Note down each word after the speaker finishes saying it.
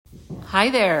Hi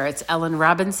there, it's Ellen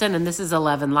Robinson, and this is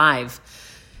 11 Live.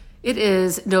 It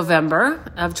is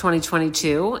November of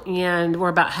 2022, and we're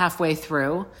about halfway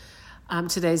through.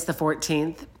 Today's the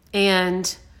 14th,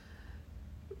 and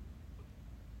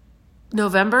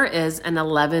November is an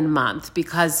 11 month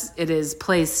because it is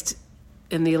placed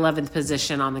in the 11th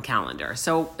position on the calendar.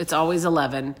 So it's always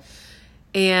 11.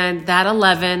 And that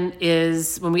 11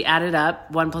 is, when we add it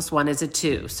up, 1 plus 1 is a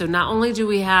 2. So not only do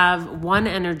we have one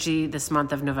energy this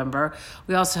month of November,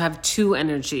 we also have two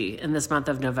energy in this month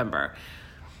of November.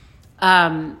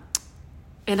 And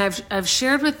I've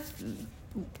shared with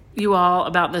you all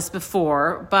about this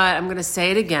before, but I'm going to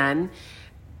say it again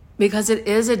because it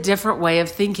is a different way of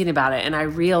thinking about it, and I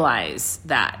realize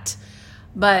that.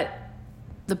 But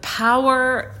the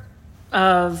power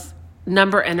of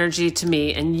number energy to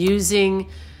me and using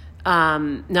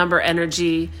number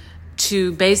energy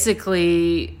to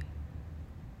basically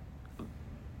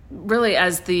really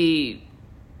as the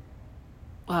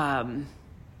love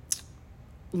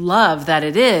that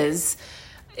it is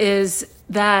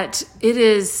that it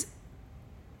is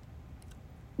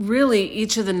really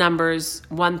each of the numbers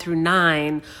 1 through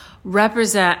 9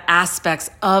 represent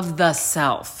aspects of the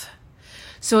self.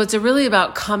 So it's really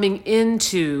about coming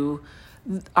into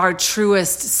our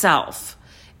truest self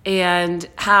and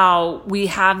how we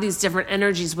have these different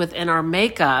energies within our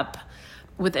makeup,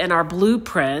 within our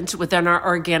blueprint, within our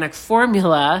organic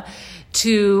formula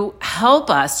to help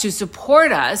us, to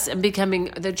support us in becoming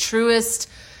the truest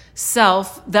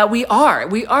self that we are.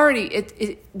 We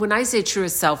already, when I say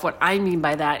truest self, what I mean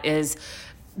by that is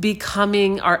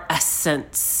becoming our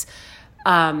essence,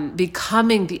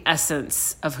 becoming the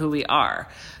essence of who we are.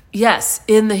 Yes,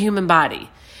 in the human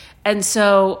body. And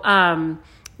so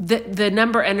the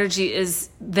number energy is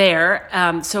there.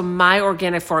 So my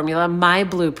organic formula, my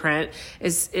blueprint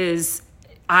is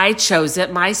I chose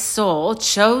it. My soul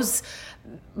chose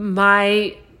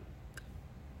my,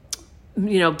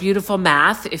 beautiful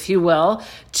math, if you will,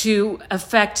 to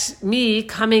affect me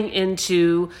coming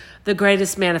into the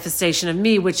greatest manifestation of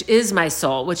me, which is my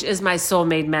soul, which is my soul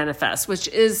made manifest, which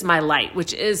is my light,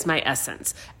 which is my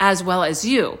essence, as well as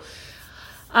you.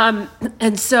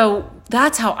 And so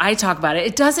that's how I talk about it.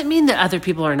 It doesn't mean that other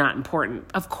people are not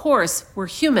important. Of course, we're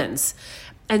humans.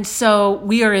 And so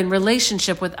we are in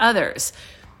relationship with others.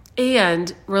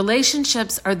 And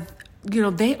relationships are,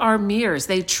 they are mirrors.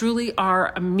 They truly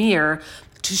are a mirror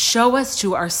to show us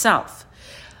to ourselves.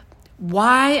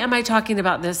 Why am I talking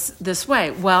about this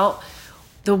way? Well,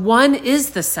 the 1 is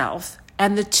the self,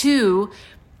 and the 2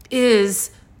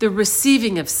 is the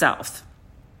receiving of self.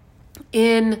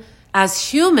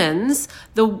 As humans,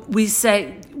 we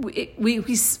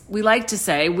like to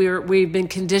say, we've been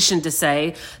conditioned to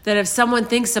say that if someone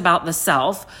thinks about the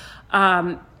self,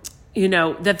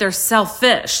 that they're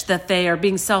selfish, that they are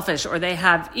being selfish, or they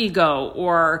have ego,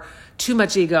 or too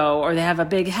much ego, or they have a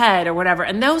big head, or whatever.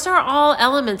 And those are all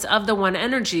elements of the 1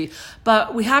 energy.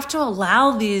 But we have to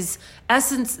allow these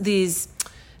energies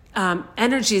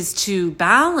to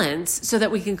balance so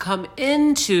that we can come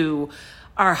into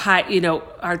our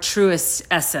our truest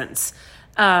essence.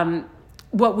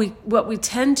 What we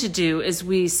tend to do is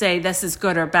we say this is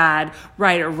good or bad,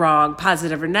 right or wrong,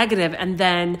 positive or negative, and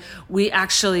then we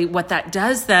actually, what that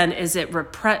does then is it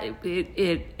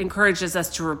encourages us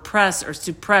to repress or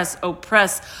suppress,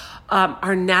 oppress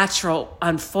our natural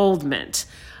unfoldment.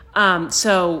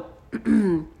 So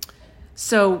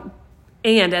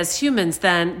and as humans,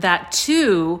 then that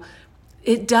too,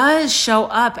 it does show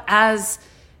up as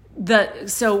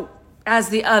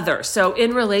the other. So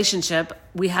in relationship,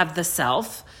 we have the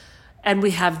self and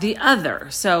we have the other.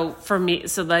 So for me,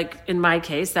 like in my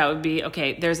case, that would be,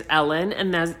 okay, there's Ellen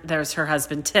and there's her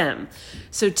husband, Tim.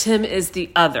 So Tim is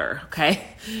the other, okay?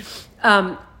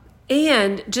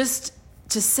 And just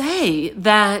to say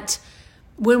that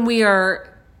when we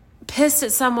are pissed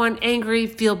at someone, angry,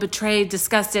 feel betrayed,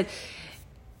 disgusted,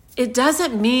 it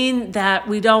doesn't mean that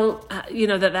we don't,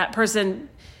 that person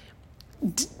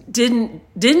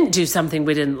didn't do something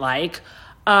we didn't like,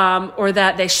 or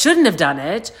that they shouldn't have done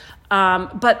it.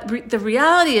 But the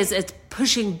reality is it's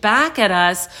pushing back at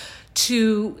us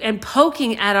and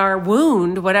poking at our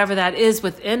wound, whatever that is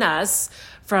within us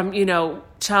from,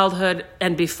 childhood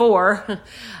and before,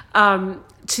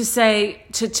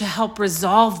 to help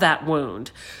resolve that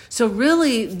wound. So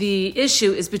really the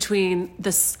issue is within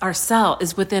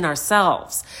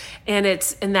ourselves. And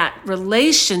it's in that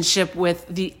relationship with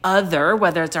the other,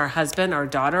 whether it's our husband, our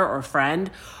daughter, or friend,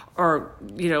 or,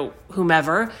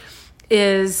 whomever,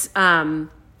 is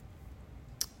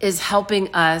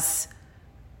helping us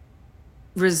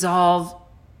resolve,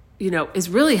 is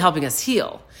really helping us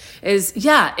heal. is,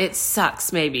 yeah, it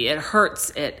sucks. Maybe it hurts.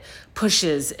 It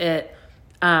pushes it.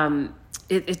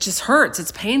 It just hurts.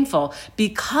 It's painful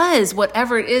because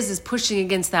whatever it is pushing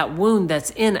against that wound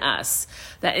that's in us,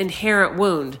 that inherent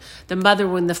wound, the mother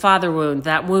wound, the father wound,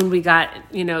 that wound we got,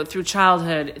 through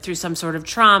childhood, through some sort of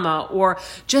trauma, or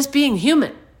just being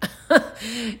human.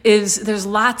 There's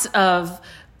lots of,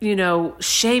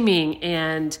 shaming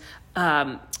and,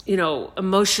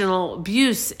 emotional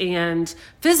abuse and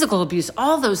physical abuse,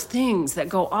 all those things that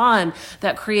go on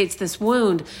that creates this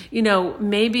wound.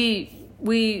 Maybe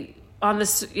we, on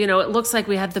this, it looks like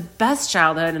we had the best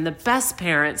childhood and the best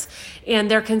parents,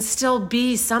 and there can still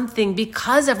be something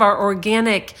because of our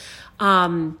organic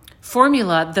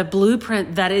formula, the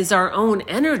blueprint that is our own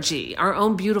energy, our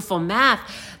own beautiful math,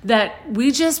 that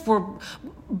we just were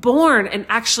born and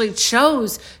actually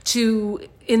chose to,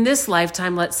 in this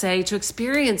lifetime, let's say, to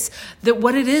experience that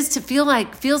what it is to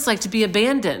feels like to be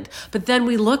abandoned. But then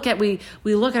we look at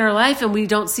our life and we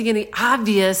don't see any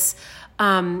obvious,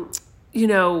 there's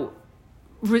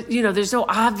no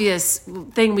obvious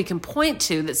thing we can point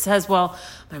to that says, well,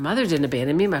 my mother didn't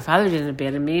abandon me, my father didn't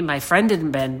abandon me, my friend didn't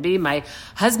abandon me, my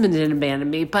husband didn't abandon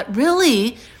me. But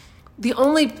really,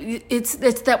 it's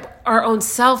that our own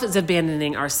self is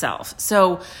abandoning ourselves.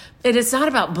 So it is not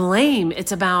about blame.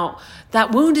 It's about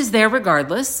that wound is there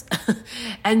regardless.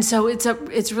 And so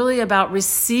it's really about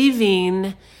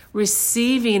receiving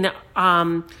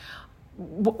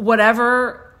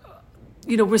whatever,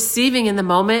 receiving in the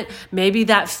moment, maybe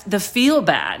that the feel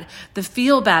bad,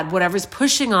 whatever's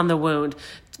pushing on the wound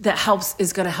that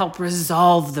is going to help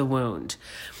resolve the wound.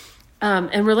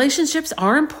 And relationships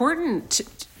are important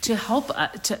to help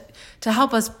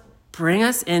us bring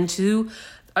us into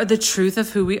the truth of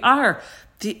who we are,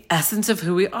 the essence of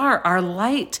who we are, our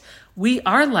light. We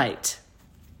are light.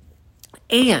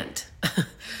 And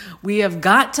we have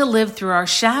got to live through our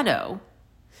shadow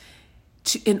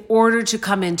in order to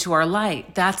come into our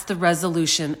light. That's the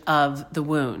resolution of the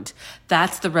wound.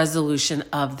 That's the resolution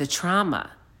of the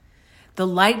trauma. The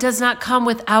light does not come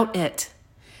without it.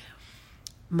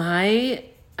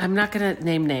 I'm not going to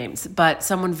name names, but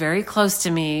someone very close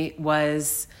to me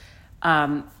was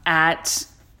at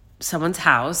someone's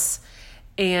house,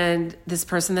 and this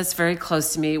person that's very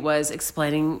close to me was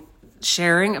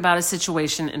sharing about a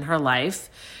situation in her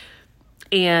life.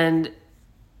 And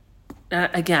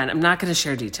again, I'm not going to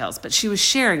share details, but she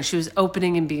was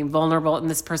opening and being vulnerable, and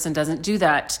this person doesn't do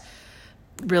that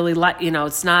really,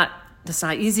 that's not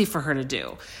easy for her to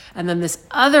do. And then this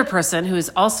other person, who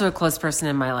is also a close person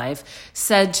in my life,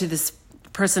 said to this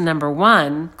person number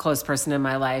one, close person in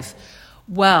my life,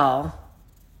 well,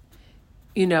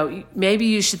 maybe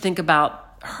you should think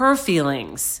about her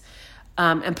feelings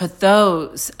and put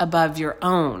those above your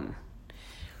own.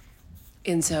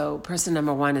 And so person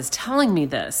number one is telling me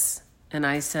this. And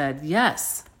I said,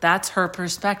 yes, that's her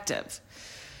perspective.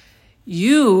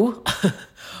 You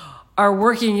are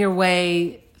working your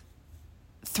way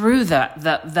through that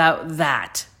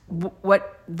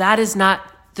is not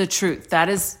the truth. That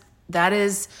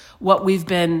is what we've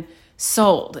been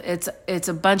sold. It's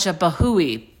a bunch of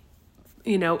bahooey.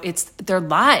 They're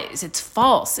lies. It's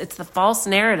false. It's the false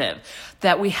narrative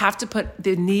that we have to put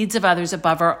the needs of others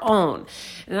above our own.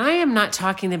 And I am not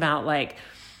talking about I'm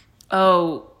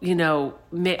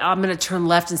going to turn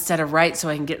left instead of right so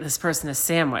I can get this person a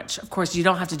sandwich. Of course, you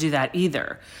don't have to do that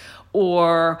either.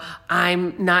 Or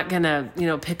I'm not going to,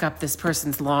 pick up this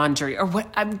person's laundry, or what.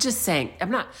 I'm just saying,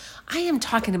 I am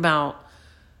talking about,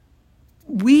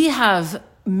 we have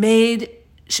made,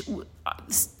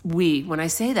 when I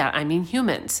say that, I mean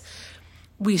humans.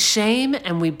 We shame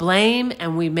and we blame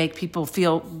and we make people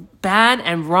feel bad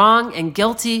and wrong and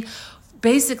guilty.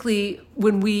 Basically,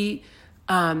 when we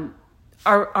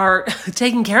are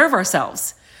taking care of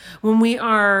ourselves, when we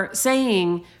are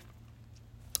saying,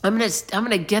 I'm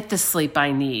gonna get the sleep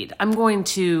I need. I'm not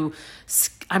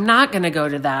gonna go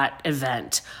to that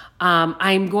event.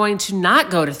 I'm going to not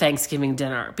go to Thanksgiving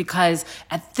dinner because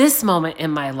at this moment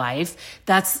in my life,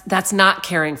 that's not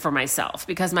caring for myself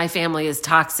because my family is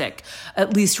toxic,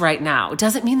 at least right now. It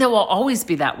doesn't mean that we'll always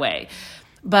be that way,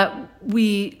 but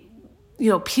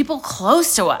people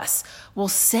close to us will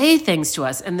say things to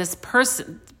us. And this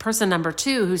person number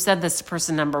two, who said this to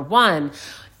person number one,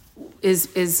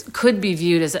 could be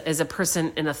viewed as a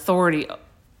person in authority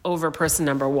over person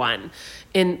number one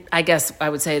in, I guess I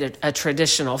would say, a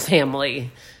traditional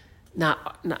family,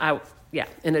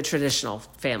 in a traditional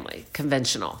family,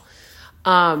 conventional.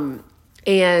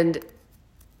 And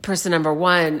person number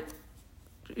one,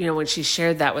 when she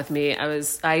shared that with me,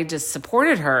 I just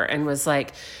supported her and was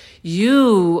like,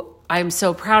 you I'm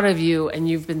so proud of you, and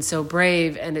you've been so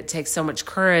brave, and it takes so much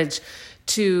courage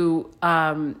to,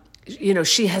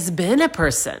 she has been a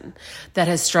person that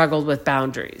has struggled with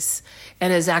boundaries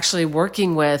and is actually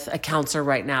working with a counselor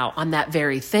right now on that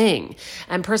very thing.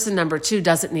 And person number 2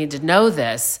 doesn't need to know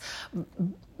this,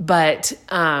 but,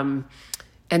 and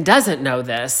doesn't know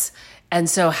this. And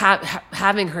so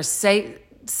having her say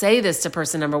this to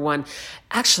person number 1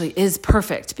 actually is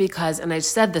perfect because, and I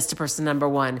said this to person number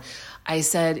 1, I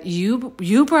said,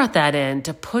 you brought that in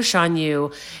to push on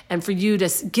you and for you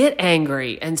to get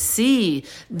angry and see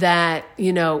that,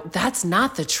 that's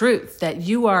not the truth, that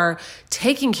you are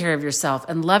taking care of yourself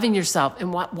and loving yourself.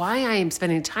 And why I am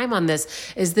spending time on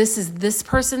this is this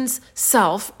person's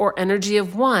self or energy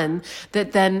of 1,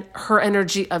 that then her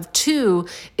energy of 2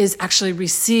 is actually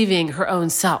receiving her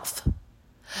own self,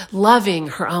 loving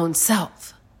her own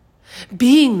self,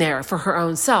 being there for her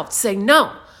own self, saying,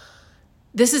 no,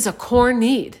 this is a core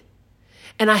need.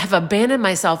 And I have abandoned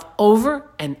myself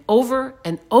over and over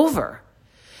and over.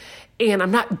 And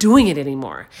I'm not doing it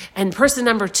anymore. And person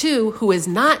number 2, who is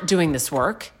not doing this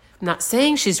work, I'm not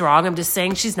saying she's wrong, I'm just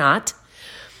saying she's not,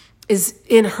 is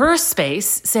in her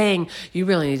space saying, you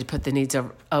really need to put the needs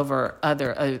over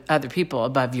other people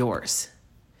above yours.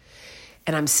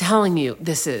 And I'm telling you,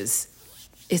 it is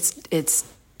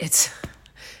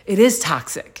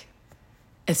toxic.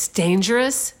 It's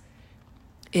dangerous.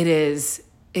 It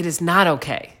is not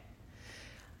okay.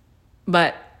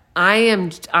 But I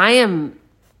am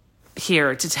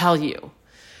here to tell you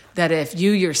that if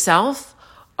you yourself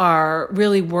are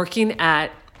really working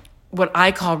at what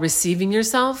I call receiving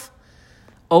yourself,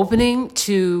 opening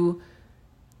to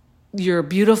your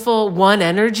beautiful 1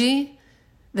 energy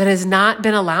that has not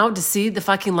been allowed to see the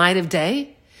fucking light of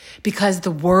day because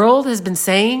the world has been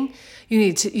saying you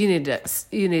need to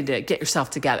get yourself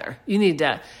together. You need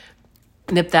to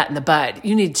nip that in the bud.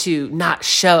 You need to not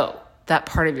show that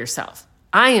part of yourself.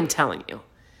 I am telling you,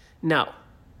 no.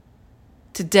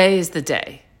 Today is the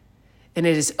day. And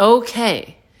it is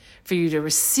okay for you to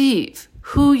receive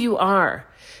who you are,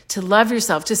 to love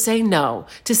yourself, to say no,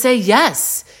 to say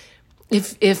yes,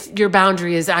 if your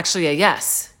boundary is actually a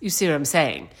yes. You see what I'm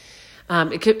saying?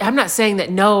 I'm not saying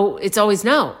that no, it's always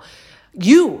no.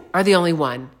 You are the only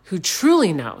one who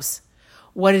truly knows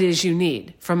what it is you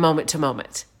need from moment to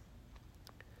moment.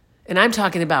 And I'm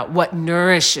talking about what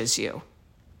nourishes you.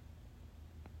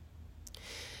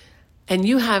 And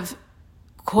you have,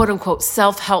 quote unquote,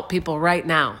 self-help people right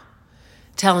now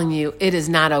telling you it is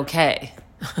not okay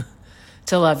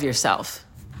to love yourself.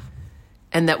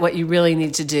 And that what you really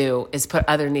need to do is put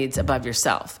other needs above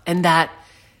yourself. And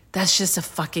that's just a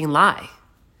fucking lie.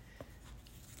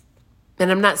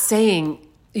 And I'm not saying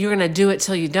you're going to do it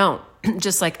till you don't,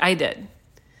 just like I did.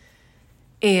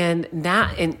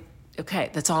 Okay,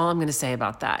 that's all I'm going to say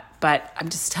about that. But I'm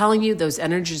just telling you, those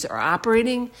energies are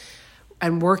operating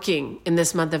and working in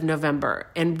this month of November.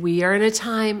 And we are in a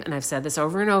time, and I've said this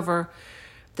over and over,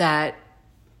 that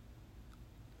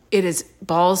it is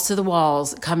balls to the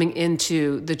walls coming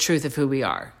into the truth of who we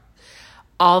are.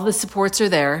 All the supports are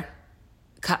there,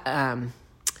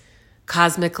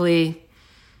 cosmically,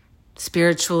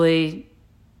 spiritually,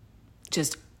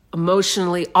 just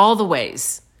emotionally, all the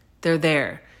ways they're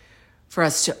there for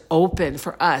us to open,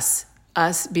 for us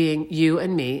being you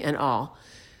and me and all,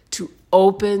 to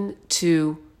open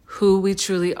to who we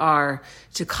truly are,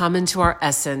 to come into our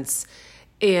essence.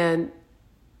 And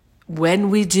when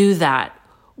we do that,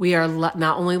 we are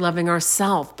not only loving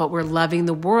ourselves, but we're loving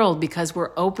the world because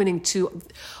we're opening to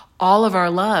all of our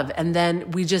love. And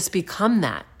then we just become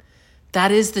that.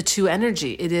 That is the 2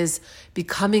 energy. It is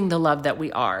becoming the love that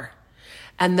we are.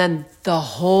 And then the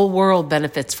whole world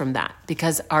benefits from that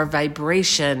because our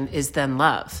vibration is then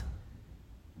love.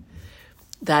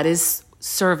 That is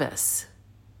service.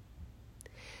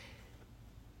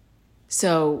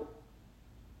 So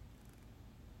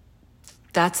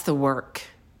that's the work.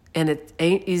 And it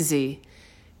ain't easy.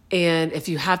 And if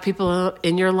you have people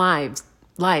in your life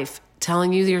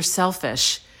telling you you're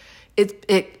selfish, I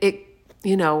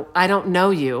don't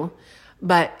know you,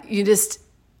 but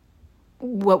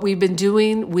what we've been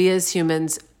doing, we as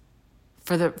humans,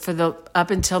 for the up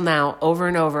until now, over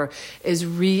and over, is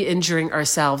re-injuring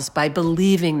ourselves by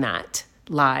believing that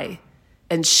lie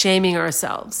and shaming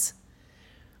ourselves.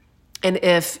 And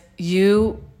if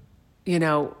you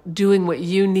doing what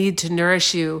you need to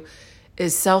nourish you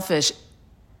is selfish,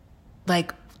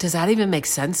 does that even make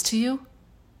sense to you?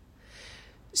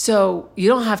 So you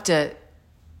don't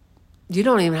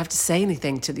even have to say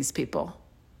anything to these people.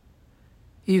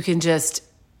 You can just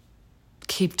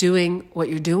keep doing what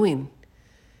you're doing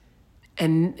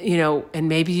And, and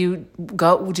maybe you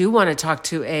do want to talk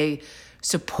to a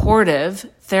supportive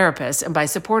therapist. And by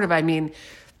supportive, I mean,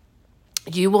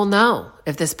 you will know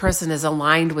if this person is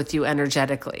aligned with you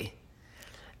energetically.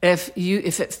 If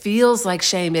it feels like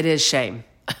shame, it is shame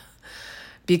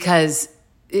because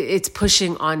it's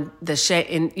pushing on the shame.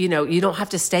 And, you don't have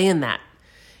to stay in that.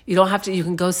 You don't have to, you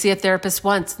can go see a therapist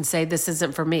once and say, this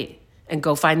isn't for me, and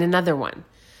go find another one.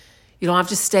 You don't have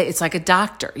to stay. It's like a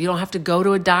doctor. You don't have to go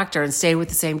to a doctor and stay with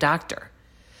the same doctor.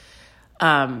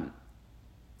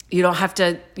 You don't have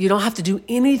to do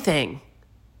anything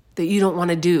that you don't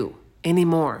want to do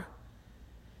anymore.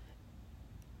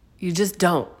 You just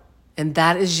don't. And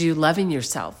that is you loving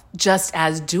yourself, just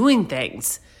as doing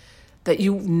things that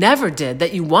you never did,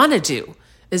 that you want to do,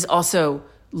 is also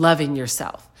loving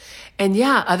yourself. And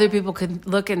yeah, other people could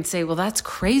look and say, well, that's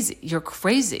crazy. You're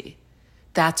crazy.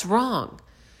 That's wrong.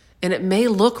 And it may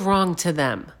look wrong to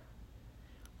them.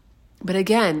 But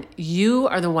again, you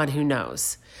are the one who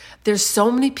knows. There's so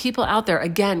many people out there,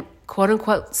 again, quote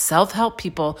unquote, self-help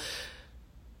people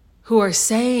who are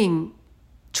saying,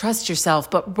 trust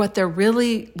yourself. But what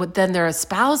then they're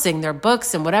espousing their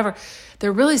books and whatever,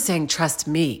 they're really saying, trust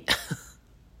me.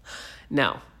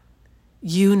 No,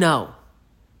 you know.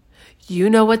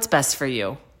 You know what's best for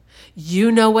you.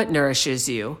 You know what nourishes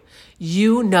you.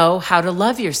 You know how to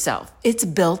love yourself. It's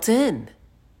built in.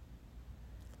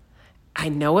 I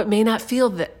know it may not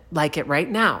feel like it right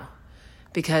now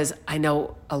because I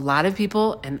know a lot of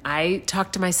people, and I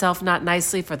talked to myself not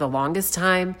nicely for the longest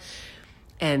time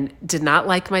and did not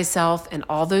like myself and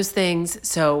all those things.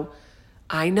 So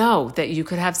I know that you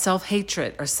could have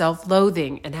self-hatred or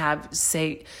self-loathing and have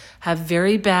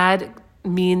very bad,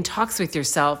 mean talks with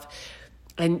yourself,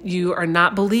 and you are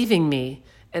not believing me.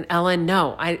 And Ellen,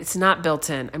 no, it's not built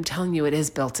in. I'm telling you, it is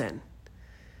built in.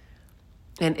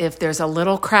 And if there's a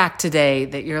little crack today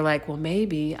that you're like, well,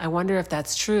 maybe, I wonder if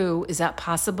that's true. Is that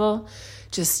possible?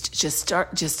 Just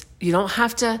start, you don't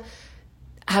have to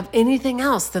have anything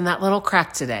else than that little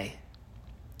crack today.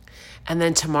 And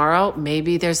then tomorrow,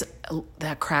 maybe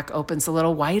that crack opens a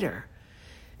little wider.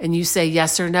 And you say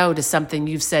yes or no to something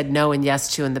you've said no and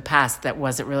yes to in the past that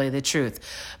wasn't really the truth.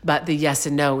 But the yes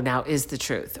and no now is the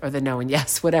truth, or the no and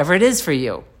yes, whatever it is for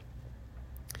you.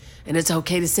 And it's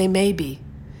okay to say maybe.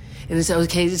 And it's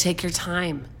okay to take your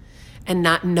time and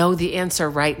not know the answer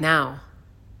right now.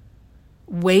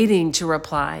 Waiting to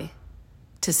reply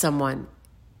to someone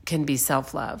can be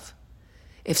self-love.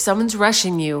 If someone's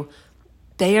rushing you,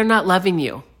 they are not loving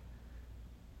you.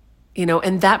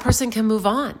 And that person can move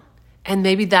on. And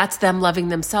maybe that's them loving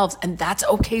themselves, and that's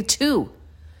okay too.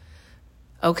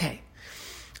 Okay,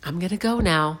 I'm going to go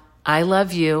now. I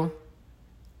love you,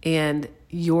 and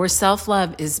your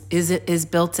self-love is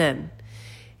built in.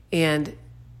 And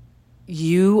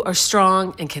you are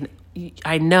strong and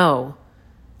I know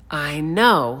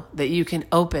that you can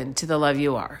open to the love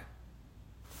you are.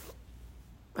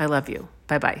 I love you.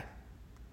 Bye-bye.